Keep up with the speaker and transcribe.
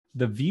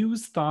The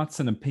views,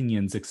 thoughts, and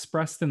opinions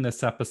expressed in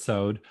this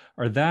episode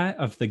are that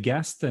of the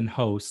guest and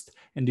host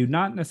and do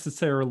not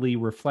necessarily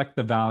reflect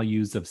the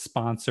values of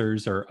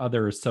sponsors or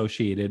other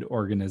associated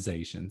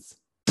organizations.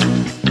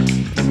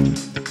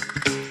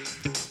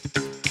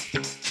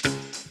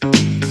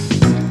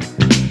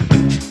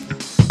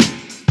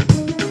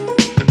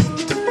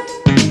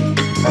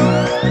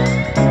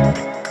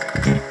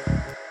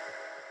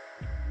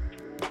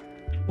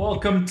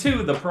 Welcome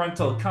to the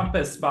Parental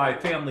Compass by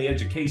Family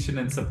Education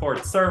and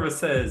Support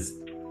Services.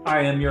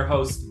 I am your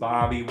host,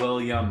 Bobby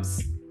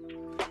Williams.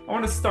 I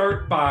want to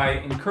start by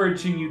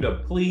encouraging you to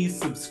please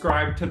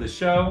subscribe to the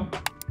show.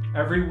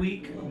 Every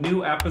week,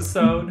 new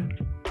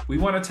episode. We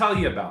want to tell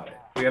you about it.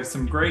 We have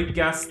some great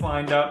guests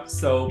lined up,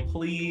 so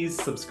please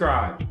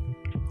subscribe.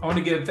 I want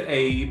to give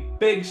a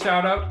big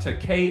shout out to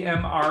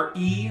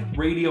KMRE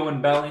Radio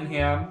in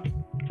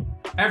Bellingham.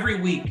 Every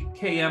week,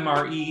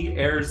 KMRE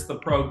airs the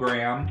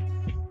program,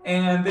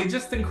 and they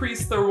just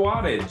increased their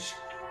wattage,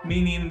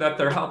 meaning that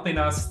they're helping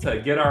us to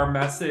get our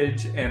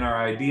message and our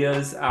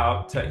ideas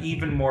out to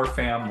even more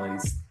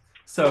families.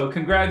 So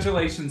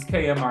congratulations,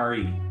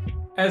 KMRE.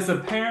 As a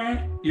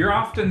parent, you're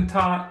often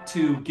taught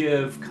to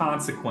give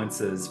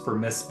consequences for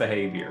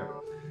misbehavior.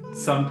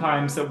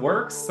 Sometimes it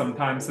works,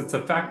 sometimes it's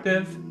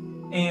effective,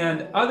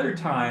 and other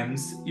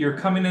times you're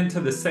coming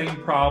into the same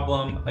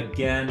problem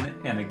again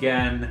and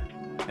again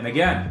and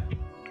again.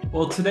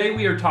 Well, today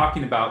we are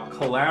talking about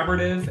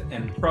collaborative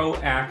and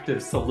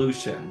proactive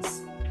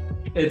solutions.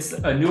 It's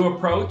a new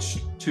approach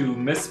to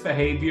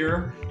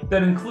misbehavior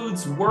that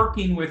includes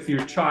working with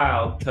your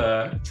child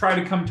to try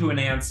to come to an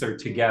answer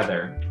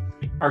together.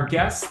 Our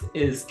guest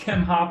is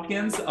Kim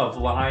Hopkins of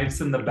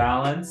Lives in the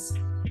Balance.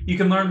 You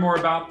can learn more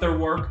about their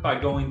work by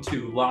going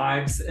to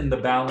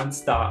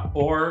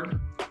livesinthebalance.org.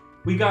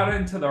 We got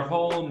into the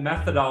whole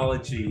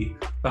methodology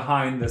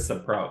behind this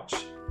approach.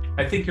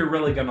 I think you're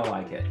really going to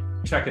like it.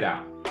 Check it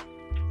out.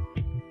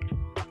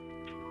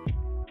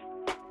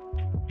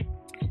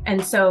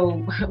 And so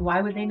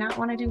why would they not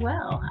want to do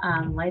well?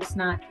 Life's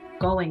not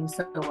going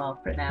so well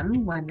for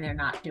them when they're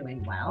not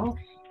doing well.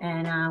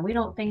 And we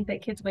don't think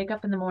that kids wake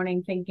up in the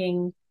morning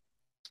thinking,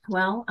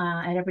 well,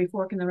 at every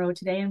fork in the road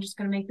today, I'm just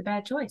going to make the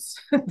bad choice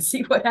and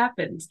see what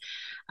happens.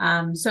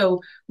 So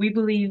we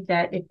believe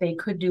that if they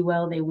could do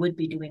well, they would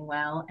be doing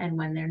well. And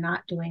when they're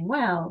not doing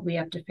well, we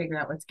have to figure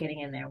out what's getting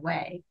in their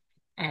way.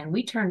 And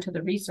we turn to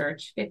the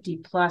research, 50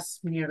 plus,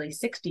 nearly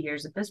 60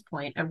 years at this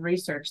point, of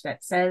research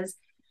that says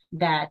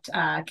that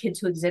kids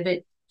who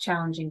exhibit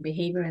challenging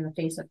behavior in the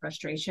face of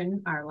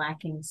frustration are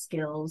lacking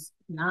skills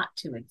not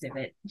to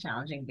exhibit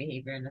challenging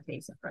behavior in the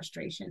face of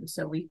frustration.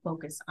 So we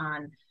focus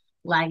on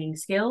lagging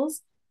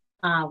skills,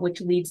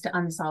 which leads to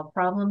unsolved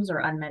problems or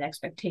unmet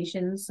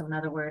expectations. So in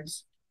other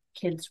words,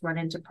 kids run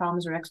into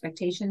problems or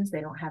expectations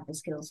they don't have the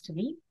skills to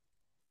meet.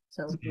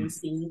 So we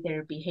see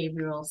their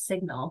behavioral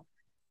signal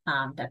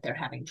that they're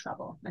having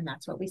trouble. And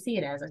that's what we see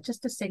it as. It's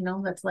just a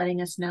signal that's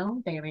letting us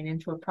know they ran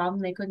into a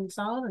problem they couldn't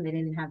solve and they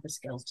didn't have the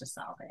skills to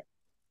solve it.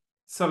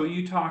 So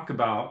you talk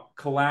about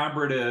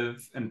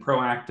collaborative and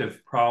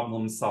proactive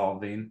problem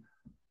solving.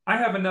 I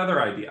have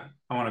another idea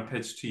I want to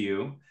pitch to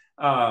you.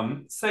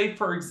 Say,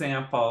 for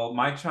example,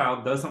 my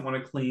child doesn't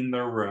want to clean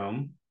their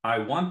room. I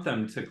want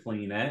them to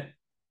clean it.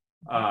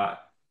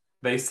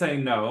 They say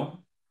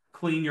no,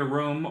 clean your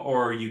room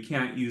or you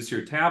can't use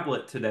your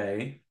tablet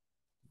today.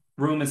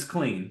 Room is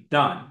clean,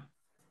 done.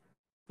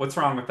 What's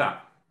wrong with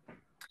that?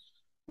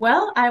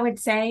 Well, I would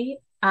say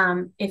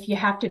if you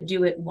have to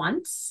do it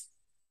once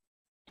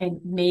and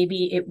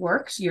maybe it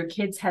works, your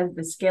kids has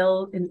the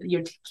skill and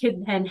your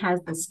kid then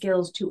has the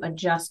skills to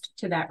adjust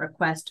to that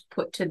request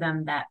put to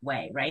them that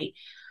way, right?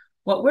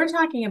 What we're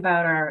talking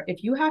about are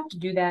if you have to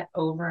do that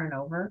over and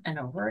over and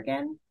over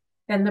again,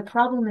 then the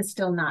problem is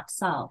still not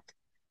solved.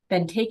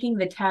 Then taking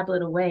the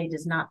tablet away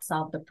does not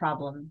solve the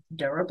problem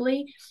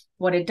durably.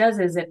 What it does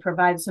is it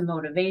provides some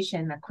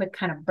motivation, a quick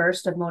kind of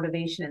burst of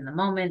motivation in the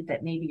moment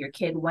that maybe your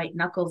kid white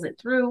knuckles it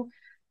through,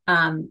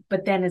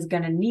 but then is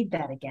going to need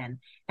that again.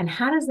 And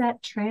how does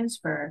that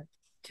transfer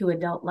to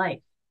adult life?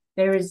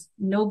 There is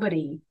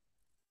nobody,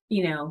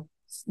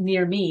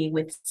 near me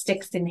with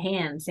sticks in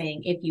hand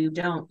saying, if you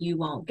don't, you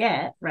won't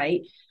get,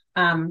 right?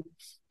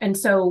 And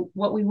so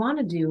what we want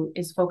to do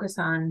is focus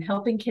on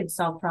helping kids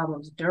solve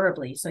problems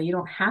durably. So you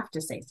don't have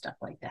to say stuff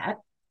like that.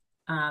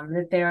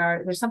 That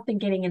there's something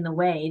getting in the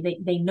way.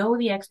 They know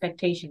the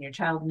expectation. Your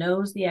child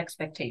knows the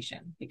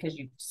expectation because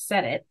you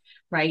said it,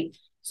 right?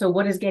 So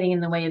what is getting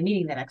in the way of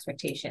meeting that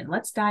expectation?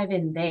 Let's dive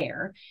in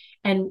there.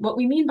 And what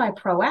we mean by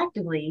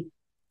proactively,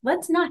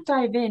 let's not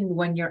dive in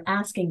when you're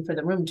asking for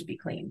the room to be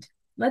cleaned.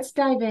 Let's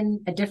dive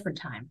in a different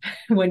time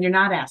when you're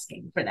not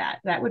asking for that.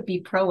 That would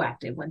be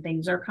proactive when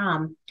things are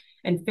calm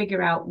and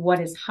figure out what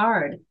is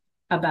hard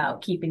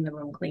about keeping the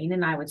room clean.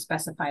 And I would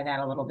specify that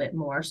a little bit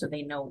more so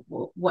they know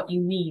what you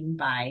mean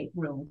by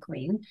room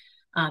clean,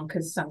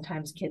 because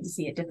sometimes kids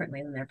see it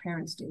differently than their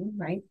parents do,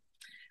 right?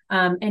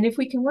 And if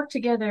we can work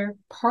together,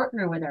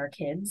 partner with our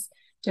kids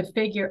to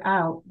figure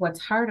out what's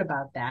hard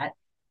about that,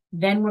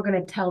 then we're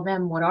going to tell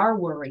them what our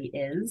worry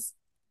is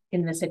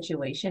in the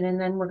situation. And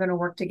then we're going to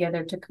work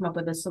together to come up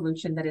with a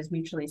solution that is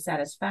mutually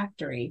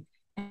satisfactory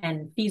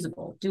and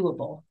feasible,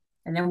 doable.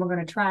 And then we're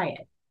going to try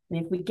it.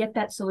 And if we get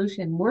that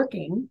solution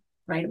working,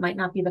 right, it might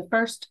not be the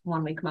first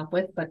one we come up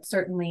with, but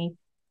certainly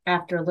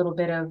after a little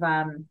bit of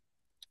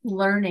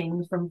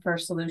learning from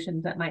first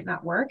solutions that might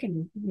not work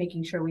and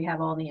making sure we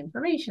have all the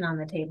information on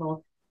the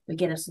table, we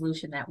get a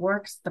solution that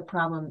works. The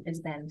problem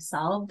is then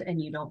solved,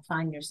 and you don't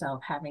find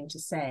yourself having to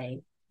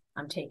say,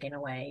 I'm taking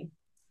away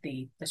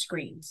the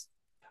screens.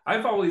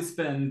 I've always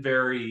been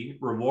very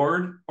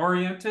reward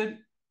oriented.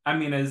 I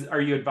mean,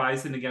 are you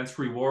advising against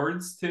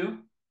rewards too?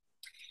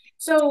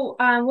 So,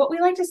 what we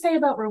like to say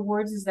about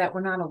rewards is that we're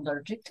not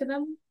allergic to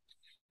them.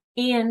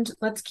 And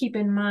let's keep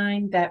in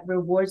mind that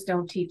rewards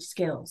don't teach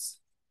skills.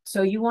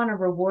 So, you want to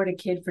reward a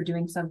kid for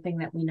doing something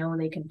that we know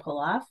they can pull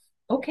off.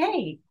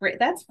 Okay, great,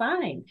 that's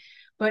fine.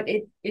 But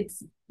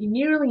it's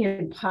nearly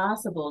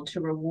impossible to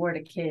reward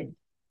a kid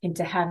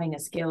into having a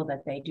skill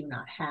that they do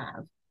not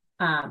have.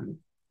 Um,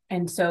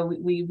 and so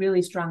we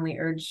really strongly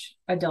urge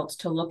adults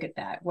to look at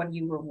that. What are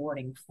you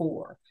rewarding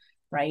for?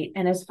 Right.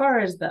 And as far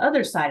as the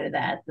other side of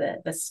that,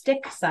 the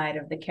stick side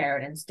of the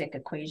carrot and stick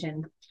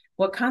equation,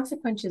 what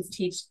consequences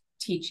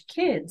teach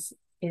kids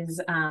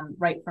is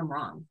right from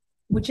wrong,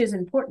 which is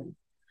important.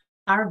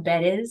 Our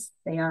bet is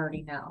they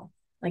already know.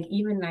 Like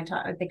even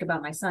I think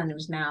about my son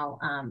who's now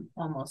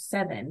almost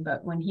 7,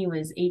 but when he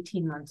was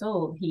 18 months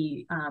old,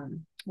 he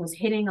was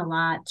hitting a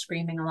lot,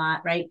 screaming a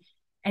lot, right?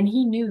 And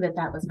he knew that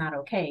that was not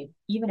okay,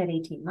 even at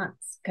 18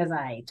 months, because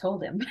I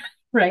told him,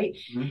 right?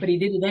 Mm-hmm. But he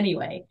did it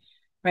anyway,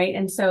 right?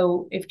 And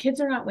so if kids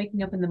are not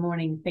waking up in the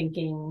morning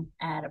thinking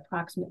at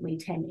approximately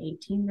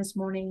 10:18 this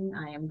morning,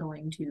 I am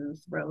going to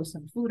throw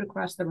some food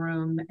across the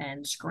room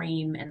and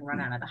scream and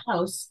run out of the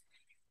house,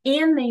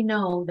 and they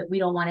know that we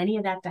don't want any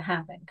of that to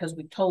happen because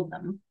we've told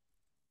them,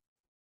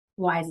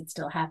 why is it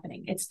still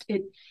happening?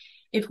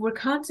 If we're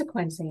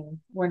consequencing,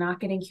 we're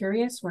not getting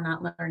curious, we're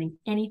not learning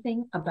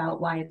anything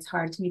about why it's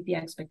hard to meet the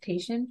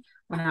expectation,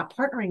 we're not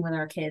partnering with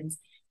our kids.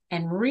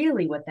 And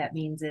really what that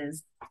means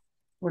is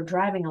we're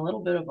driving a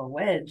little bit of a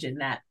wedge in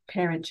that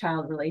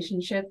parent-child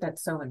relationship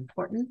that's so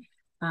important,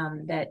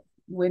 that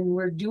when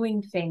we're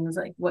doing things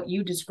like what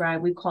you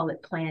described, we call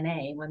it plan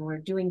A, when we're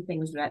doing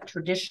things that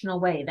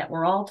traditional way that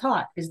we're all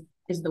taught is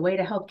the way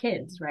to help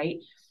kids, right?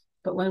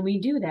 But when we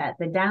do that,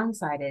 the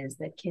downside is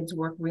that kids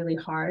work really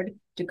hard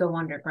to go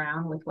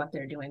underground with what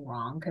they're doing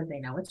wrong because they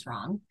know it's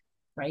wrong,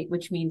 right?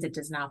 Which means it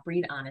does not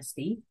breed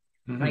honesty,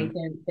 right?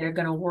 They're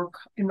going to work,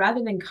 and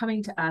rather than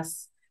coming to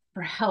us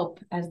for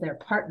help as their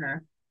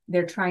partner,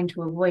 they're trying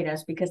to avoid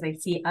us because they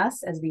see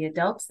us as the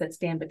adults that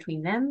stand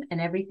between them and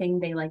everything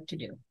they like to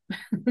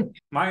do.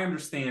 My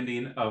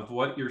understanding of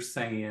what you're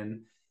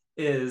saying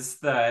is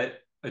that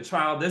a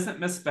child isn't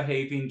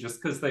misbehaving just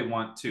because they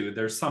want to.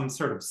 There's some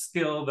sort of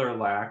skill they're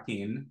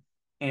lacking.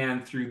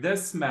 And through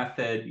this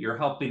method, you're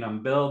helping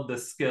them build the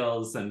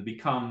skills and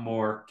become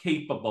more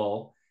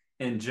capable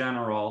in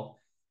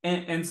general.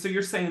 And so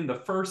you're saying the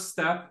first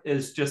step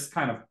is just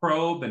kind of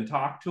probe and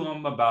talk to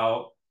them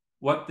about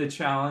what the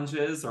challenge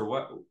is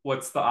or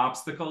what's the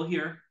obstacle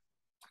here?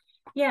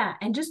 Yeah,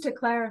 and just to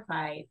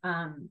clarify,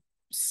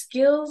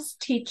 skills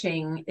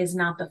teaching is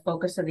not the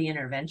focus of the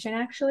intervention,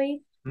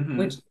 actually,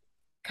 which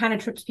kind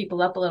of trips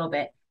people up a little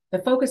bit.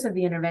 The focus of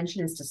the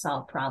intervention is to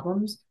solve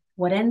problems.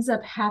 What ends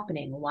up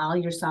happening while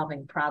you're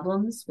solving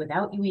problems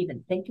without you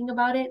even thinking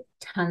about it,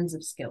 tons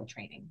of skill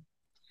training.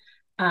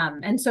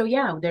 And so,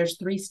 yeah, there's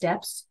 3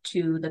 steps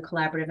to the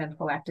collaborative and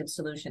proactive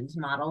solutions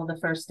model.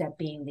 The first step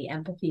being the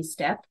empathy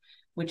step,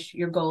 which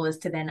your goal is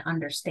to then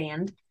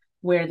understand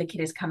where the kid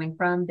is coming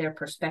from, their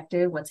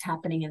perspective, what's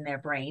happening in their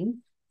brain,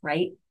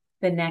 right?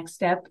 The next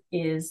step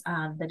is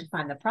the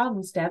define the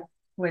problem step,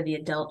 where the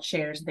adult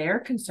shares their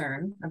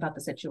concern about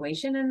the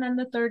situation. And then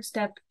the third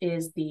step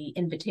is the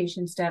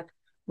invitation step,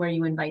 where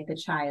you invite the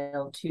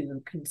child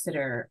to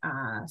consider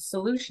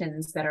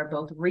solutions that are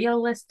both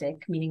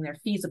realistic, meaning they're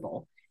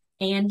feasible,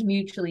 and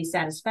mutually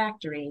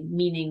satisfactory,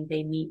 meaning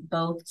they meet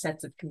both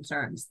sets of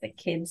concerns, the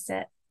kid's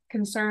set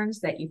concerns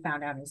that you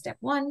found out in step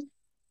 1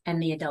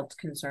 and the adult's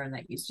concern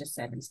that you just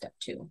said in step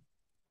 2.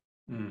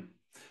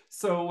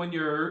 So when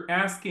you're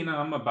asking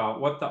them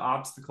about what the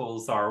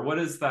obstacles are, what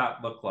does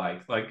that look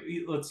like? Like,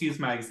 let's use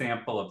my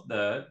example of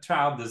the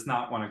child does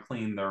not want to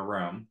clean their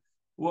room.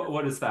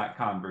 What is that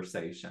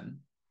conversation?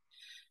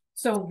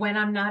 So when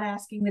I'm not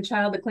asking the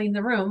child to clean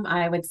the room,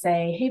 I would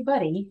say, hey,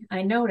 buddy,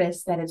 I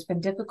noticed that it's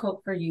been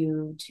difficult for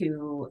you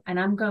to, and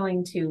I'm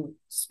going to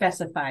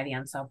specify the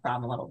unsolved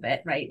problem a little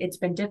bit, right? It's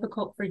been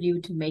difficult for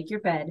you to make your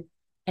bed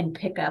and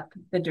pick up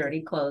the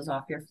dirty clothes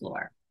off your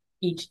floor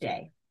each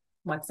day.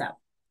 What's up?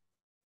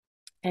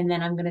 And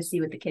then I'm going to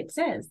see what the kid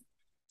says.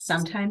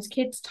 Sometimes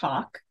kids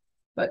talk,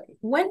 but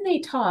when they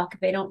talk,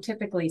 they don't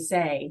typically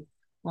say,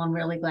 well, I'm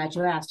really glad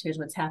you asked. Here's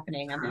what's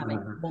happening. I'm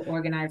having trouble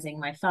organizing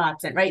my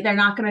thoughts. And right, they're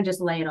not going to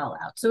just lay it all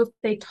out. So if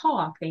they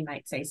talk, they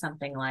might say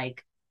something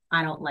like,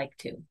 I don't like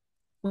to,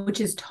 which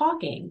is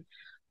talking.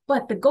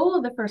 But the goal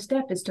of the first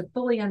step is to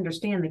fully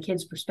understand the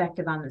kid's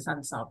perspective on this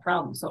unsolved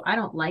problem. So I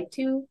don't like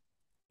to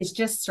it's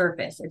just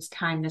surface. It's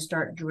time to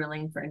start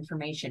drilling for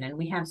information. And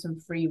we have some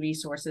free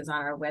resources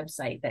on our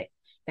website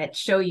that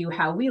show you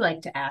how we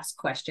like to ask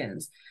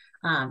questions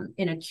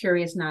in a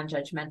curious,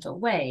 non-judgmental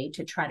way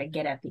to try to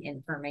get at the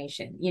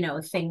information. You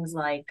know, things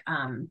like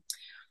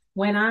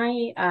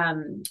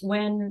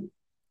when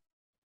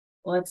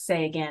let's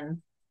say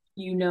again,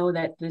 you know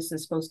that this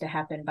is supposed to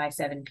happen by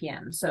 7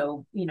 p.m.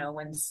 So, you know,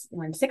 when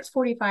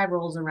 6:45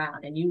 rolls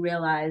around and you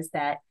realize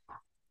that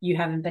you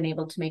haven't been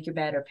able to make your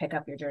bed or pick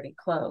up your dirty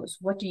clothes,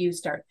 what do you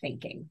start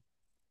thinking?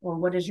 Or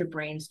what does your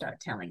brain start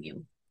telling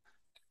you?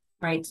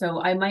 Right.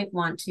 So I might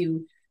want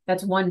to,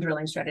 that's one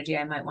drilling strategy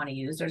I might want to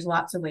use. There's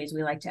lots of ways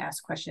we like to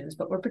ask questions,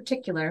 but we're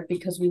particular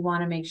because we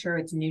want to make sure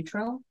it's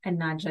neutral and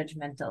not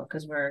judgmental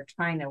because we're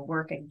trying to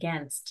work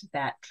against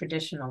that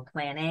traditional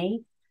plan A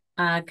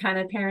kind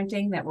of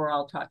parenting that we're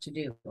all taught to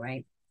do,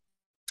 right?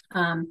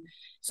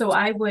 So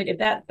I would, if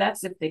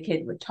that's if the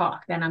kid would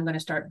talk, then I'm going to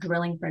start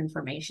drilling for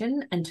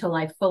information until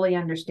I fully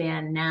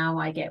understand. Now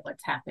I get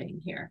what's happening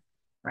here,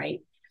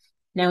 right?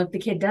 Now, if the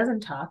kid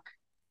doesn't talk,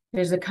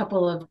 there's a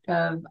couple of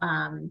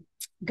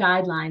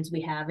guidelines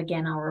we have.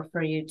 Again, I'll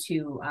refer you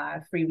to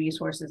free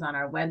resources on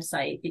our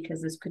website because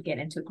this could get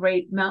into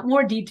great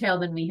more detail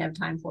than we have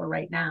time for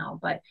right now.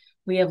 But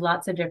we have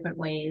lots of different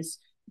ways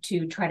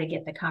to try to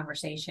get the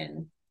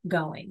conversation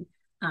going.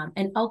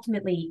 And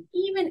ultimately,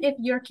 even if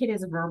your kid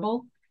is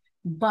verbal,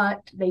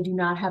 but they do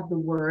not have the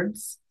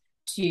words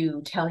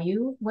to tell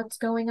you what's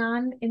going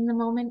on in the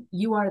moment,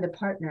 you are the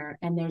partner.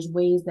 And there's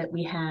ways that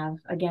we have,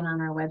 again,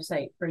 on our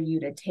website for you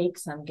to take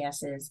some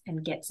guesses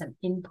and get some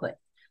input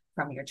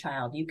from your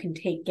child. You can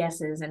take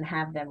guesses and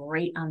have them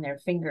rate on their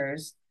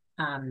fingers,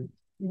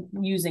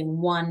 using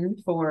 1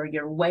 for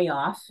you're way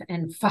off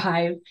and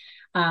 5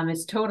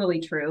 is totally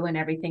true and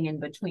everything in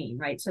between,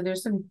 right? So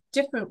there's some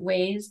different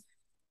ways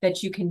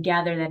that you can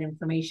gather that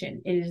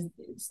information. It is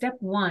step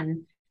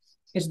 1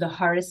 is the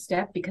hardest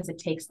step because it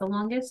takes the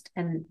longest.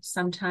 And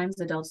sometimes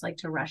adults like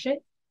to rush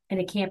it and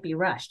it can't be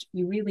rushed.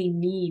 You really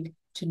need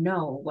to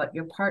know what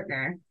your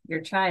partner,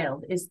 your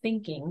child is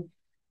thinking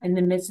in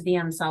the midst of the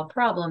unsolved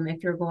problem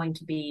if you're going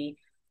to be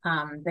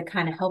the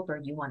kind of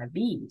helper you want to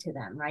be to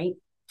them, right?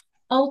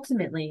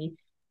 Ultimately,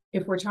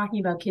 if we're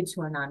talking about kids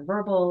who are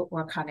nonverbal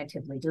or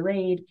cognitively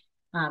delayed,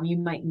 you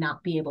might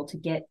not be able to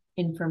get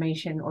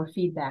information or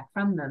feedback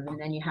from them. And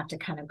then you have to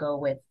kind of go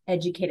with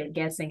educated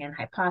guessing and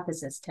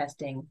hypothesis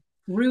testing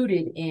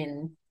rooted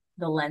in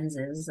the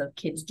lenses of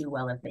kids do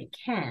well if they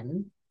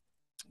can.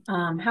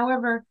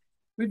 However,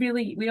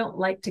 we don't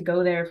like to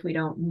go there if we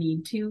don't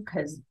need to,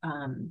 because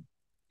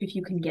if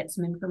you can get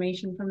some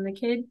information from the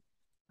kid,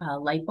 a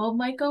light bulb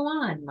might go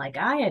on. Like,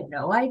 I had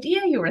no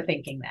idea you were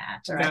thinking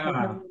that, or I had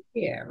Yeah. no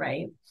idea,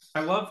 right?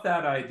 I love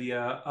that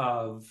idea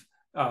of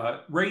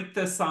rate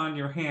this on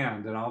your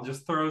hand, and I'll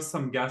just throw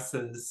some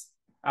guesses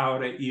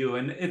out at you.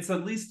 And it's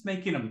at least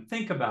making them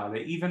think about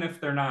it, even if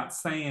they're not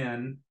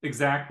saying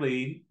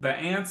exactly the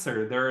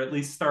answer, they're at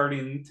least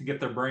starting to get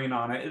their brain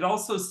on it. It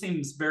also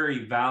seems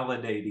very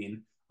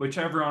validating, which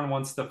everyone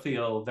wants to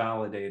feel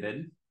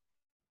validated.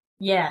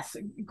 Yes,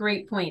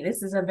 great point.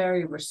 This is a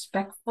very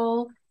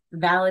respectful,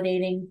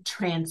 validating,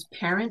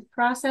 transparent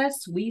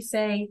process. We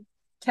say,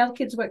 tell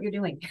kids what you're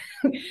doing.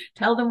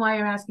 Tell them why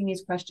you're asking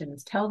these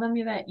questions. Tell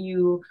them that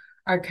you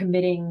are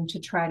committing to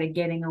try to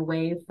getting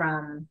away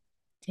from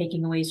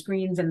taking away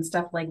screens and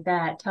stuff like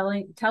that.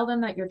 Tell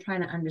them that you're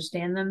trying to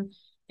understand them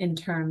in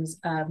terms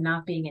of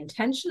not being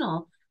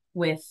intentional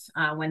with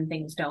when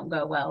things don't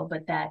go well,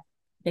 but that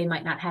they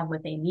might not have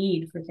what they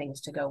need for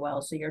things to go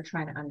well. So you're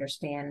trying to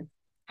understand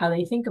how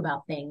they think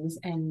about things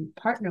and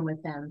partner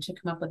with them to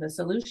come up with a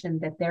solution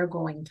that they're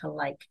going to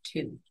like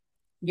too.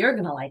 You're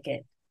going to like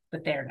it,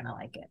 but they're going to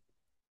like it.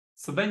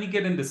 So then you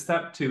get into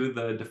step 2,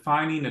 the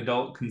defining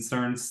adult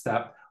concerns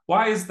step.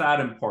 Why is that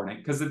important?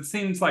 Because it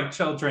seems like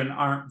children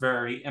aren't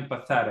very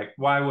empathetic.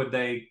 Why would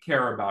they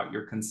care about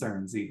your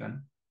concerns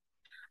even?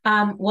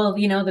 Well,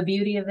 you know, the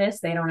beauty of this,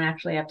 they don't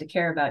actually have to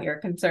care about your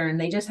concern.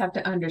 They just have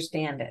to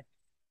understand it,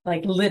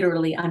 like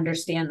literally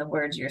understand the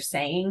words you're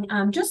saying.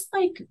 Just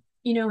like,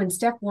 you know, in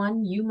step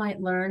 1, you might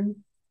learn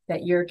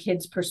that your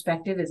kid's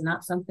perspective is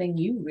not something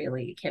you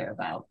really care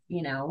about.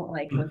 You know,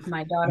 like with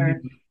my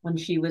daughter, when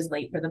she was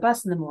late for the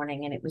bus in the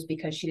morning and it was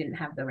because she didn't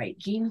have the right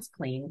jeans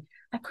clean,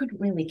 I couldn't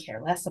really care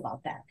less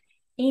about that.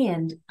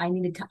 And I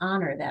needed to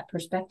honor that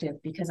perspective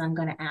because I'm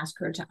going to ask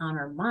her to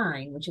honor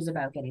mine, which is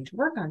about getting to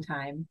work on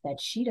time that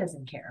she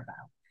doesn't care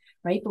about.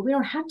 Right. But we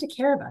don't have to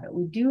care about it.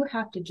 We do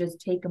have to just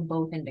take them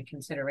both into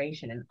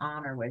consideration and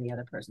honor where the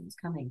other person's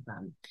coming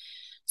from.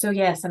 So,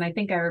 yes, and I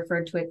think I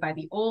referred to it by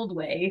the old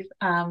way,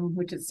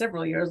 which is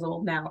several years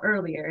old now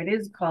earlier. It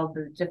is called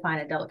the define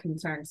adult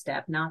concern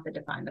step, not the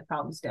define the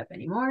problem step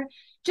anymore.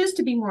 Just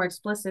to be more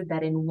explicit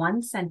that in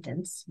one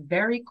sentence,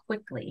 very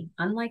quickly,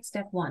 unlike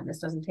step 1, this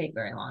doesn't take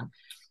very long,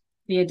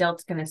 the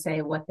adult's going to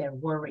say what their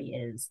worry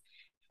is.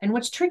 And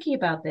what's tricky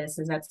about this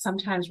is that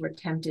sometimes we're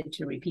tempted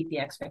to repeat the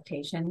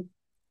expectation,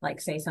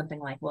 like say something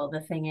like, well,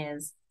 the thing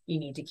is, you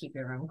need to keep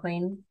your room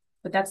clean.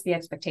 But that's the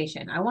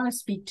expectation. I want to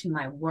speak to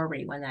my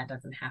worry when that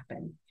doesn't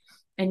happen.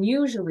 And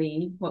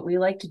usually what we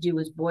like to do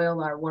is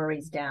boil our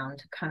worries down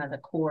to kind of the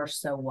core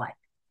so what,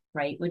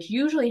 right? Which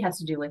usually has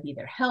to do with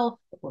either health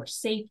or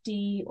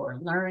safety or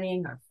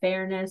learning or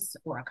fairness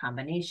or a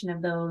combination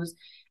of those.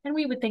 And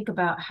we would think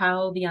about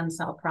how the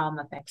unsolved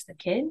problem affects the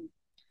kid.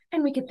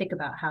 And we could think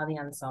about how the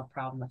unsolved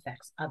problem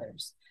affects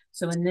others.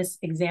 So in this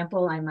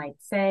example, I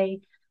might say,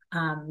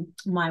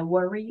 my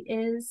worry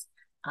is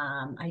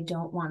I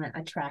don't want to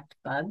attract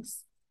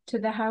bugs to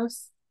the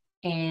house.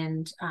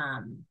 And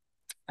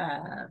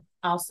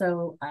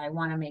also, I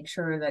want to make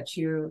sure that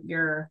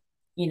you're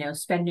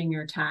spending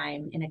your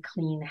time in a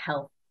clean,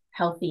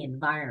 healthy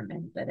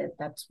environment. That's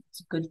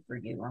what's good for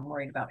you. I'm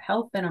worried about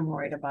health, and I'm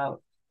worried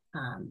about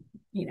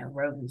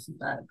rodents and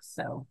bugs.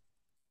 So,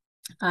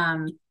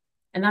 and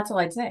that's all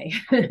I'd say.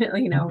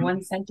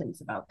 One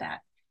sentence about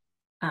that.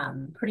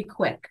 Pretty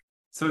quick.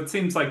 So it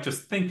seems like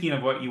just thinking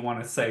of what you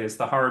want to say is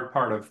the hard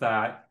part of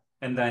that,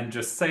 and then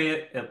just say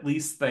it, at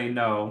least they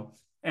know.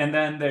 And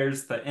then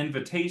there's the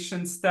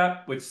invitation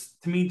step, which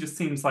to me just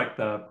seems like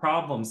the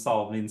problem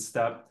solving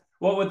step.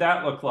 What would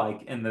that look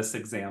like in this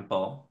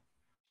example?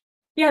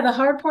 Yeah, the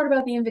hard part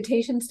about the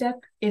invitation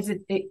step is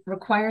it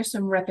requires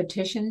some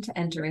repetition to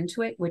enter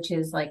into it, which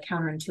is like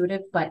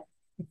counterintuitive. But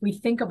if we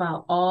think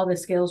about all the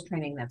skills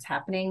training that's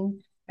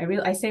happening,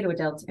 I say to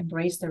adults,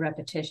 embrace the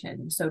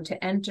repetition. So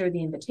to enter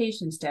the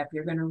invitation step,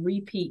 you're going to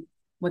repeat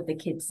what the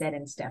kid said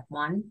in step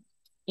one,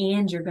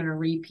 and you're going to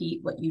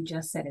repeat what you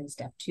just said in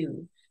step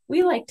two.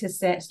 We like to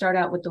start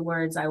out with the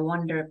words, I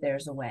wonder if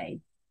there's a way.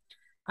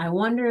 I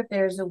wonder if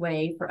there's a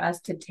way for us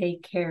to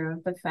take care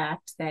of the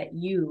fact that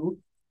you,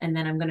 and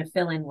then I'm going to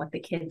fill in what the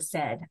kid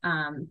said,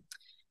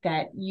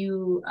 that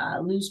you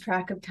lose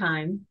track of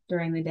time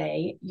during the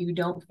day. You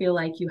don't feel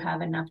like you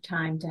have enough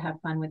time to have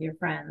fun with your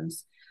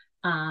friends.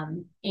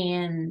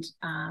 And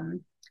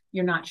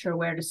you're not sure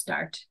where to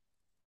start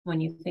when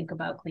you think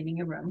about cleaning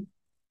your room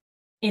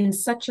in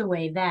such a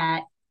way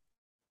that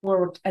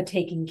we're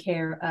taking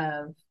care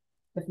of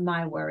with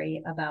my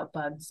worry about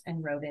bugs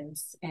and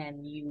rodents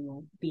and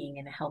you being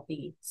in a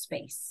healthy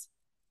space.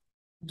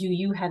 Do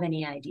you have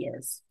any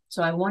ideas?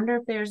 So I wonder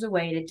if there's a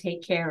way to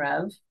take care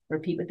of,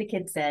 repeat what the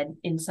kid said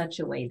in such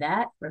a way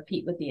that,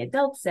 repeat what the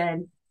adult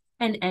said,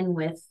 and end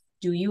with,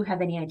 do you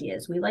have any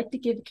ideas? We like to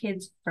give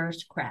kids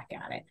first crack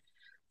at it.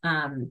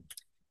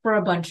 For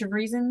a bunch of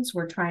reasons.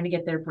 We're trying to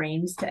get their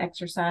brains to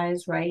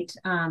exercise, right?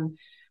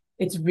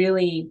 It's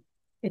really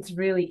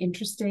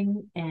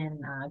interesting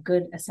and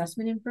good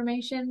assessment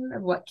information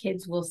of what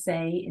kids will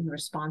say in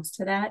response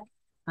to that.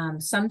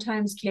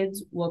 Sometimes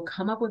kids will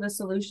come up with a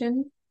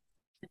solution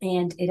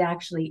and it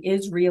actually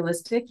is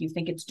realistic. You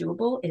think it's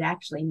doable. It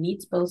actually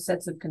meets both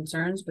sets of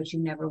concerns, but you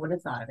never would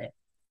have thought of it.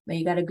 But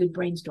you got a good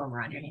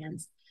brainstormer on your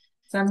hands.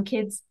 Some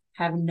kids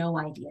have no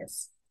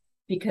ideas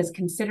because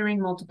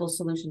considering multiple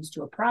solutions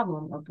to a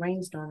problem or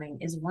brainstorming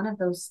is one of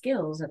those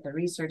skills that the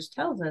research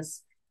tells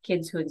us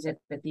kids who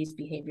exhibit these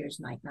behaviors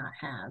might not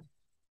have.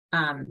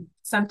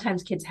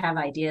 Sometimes kids have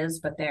ideas,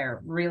 but they're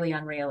really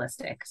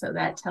unrealistic. So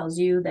that tells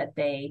you that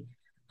they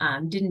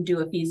didn't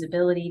do a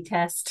feasibility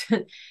test.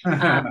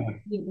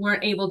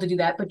 Weren't able to do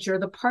that, but you're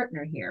the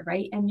partner here,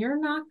 right? And you're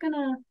not going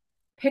to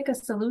pick a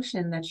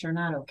solution that you're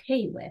not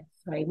okay with,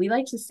 right? We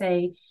like to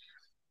say,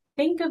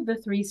 think of the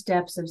 3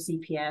 steps of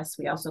CPS.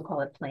 We also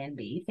call it Plan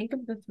B. Think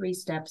of the 3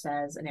 steps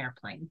as an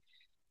airplane.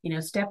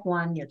 Step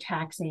 1, you're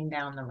taxiing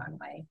down the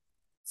runway.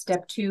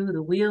 Step 2,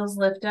 the wheels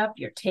lift up,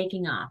 you're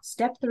taking off.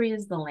 Step 3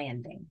 is the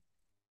landing.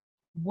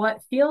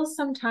 What feels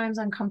sometimes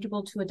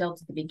uncomfortable to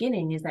adults at the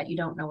beginning is that you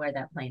don't know where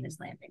that plane is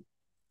landing.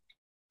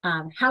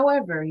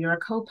 However, you're a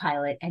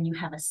co-pilot and you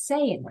have a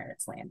say in where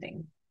it's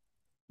landing.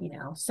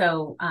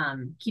 So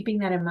keeping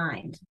that in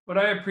mind. What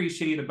I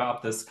appreciate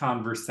about this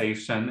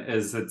conversation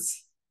is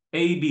it's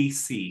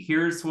ABC.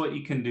 Here's what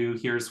you can do.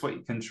 Here's what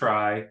you can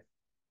try.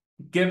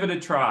 Give it a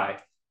try.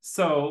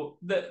 So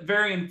the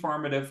very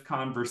informative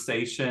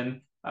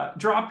conversation.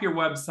 Drop your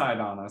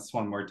website on us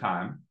one more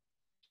time.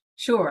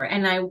 Sure.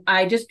 And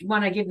I just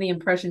want to give the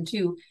impression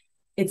too,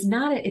 it's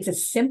a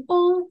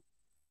simple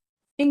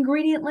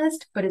ingredient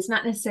list, but it's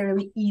not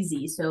necessarily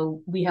easy.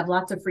 So we have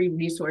lots of free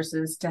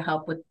resources to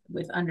help with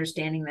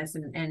understanding this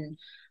and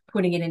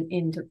putting it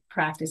into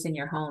practice in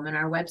your home. And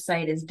our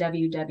website is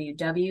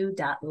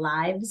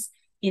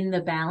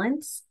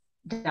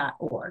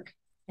www.livesinthebalance.org.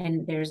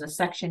 And there's a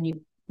section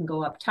you can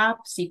go up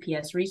top,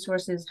 CPS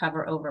resources,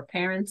 hover over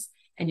parents,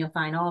 and you'll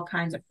find all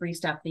kinds of free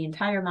stuff. The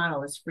entire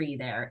model is free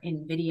there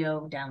in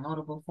video,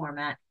 downloadable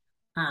format.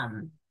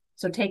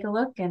 So take a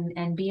look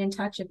and be in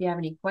touch if you have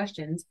any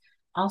questions.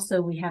 Also,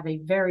 we have a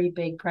very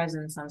big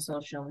presence on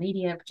social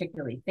media,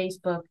 particularly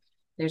Facebook.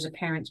 There's a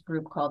parents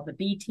group called the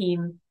B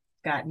Team,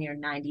 got near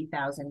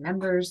 90,000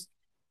 members.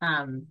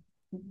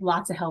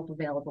 Lots of help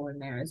available in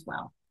there as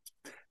well.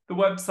 The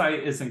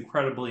website is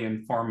incredibly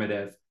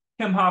informative.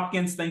 Kim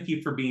Hopkins, thank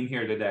you for being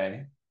here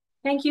today.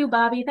 Thank you,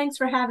 Bobby. Thanks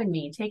for having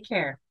me. Take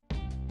care.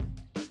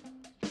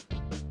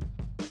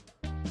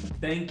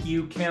 Thank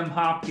you, Kim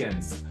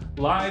Hopkins.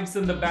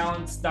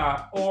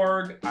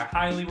 Livesinthebalance.org. I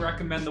highly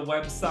recommend the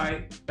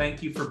website.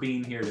 Thank you for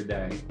being here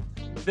today.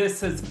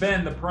 This has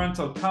been the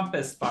Parental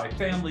Compass by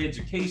Family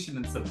Education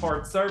and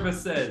Support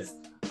Services.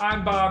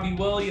 I'm Bobby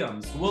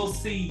Williams. We'll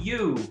see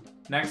you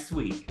next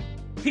week.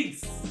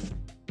 Peace.